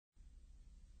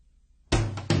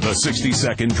The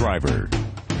 60-second driver.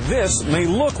 This may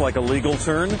look like a legal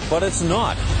turn, but it's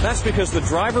not. That's because the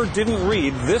driver didn't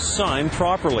read this sign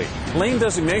properly. Lane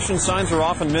designation signs are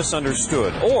often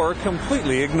misunderstood or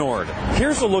completely ignored.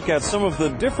 Here's a look at some of the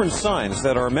different signs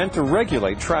that are meant to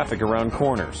regulate traffic around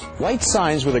corners. White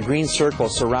signs with a green circle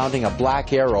surrounding a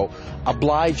black arrow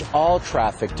oblige all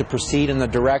traffic to proceed in the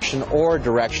direction or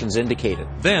directions indicated.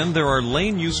 Then there are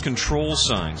lane use control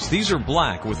signs. These are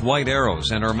black with white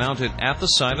arrows and are mounted at the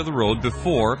side of the road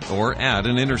before or at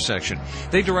an intersection.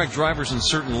 They direct drivers in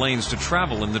certain lanes to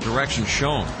travel in the direction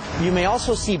shown. You may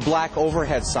also see black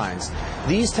overhead signs.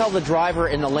 These tell the driver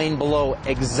in the lane below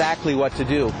exactly what to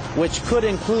do, which could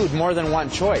include more than one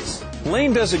choice.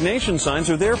 Lane designation signs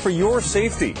are there for your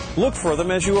safety. Look for them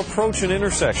as you approach an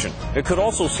intersection. It could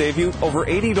also save you over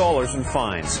 $80 in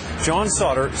fines. John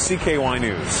Sauter, CKY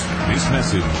News. This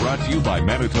message brought to you by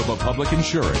Manitoba Public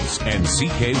Insurance and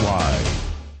CKY.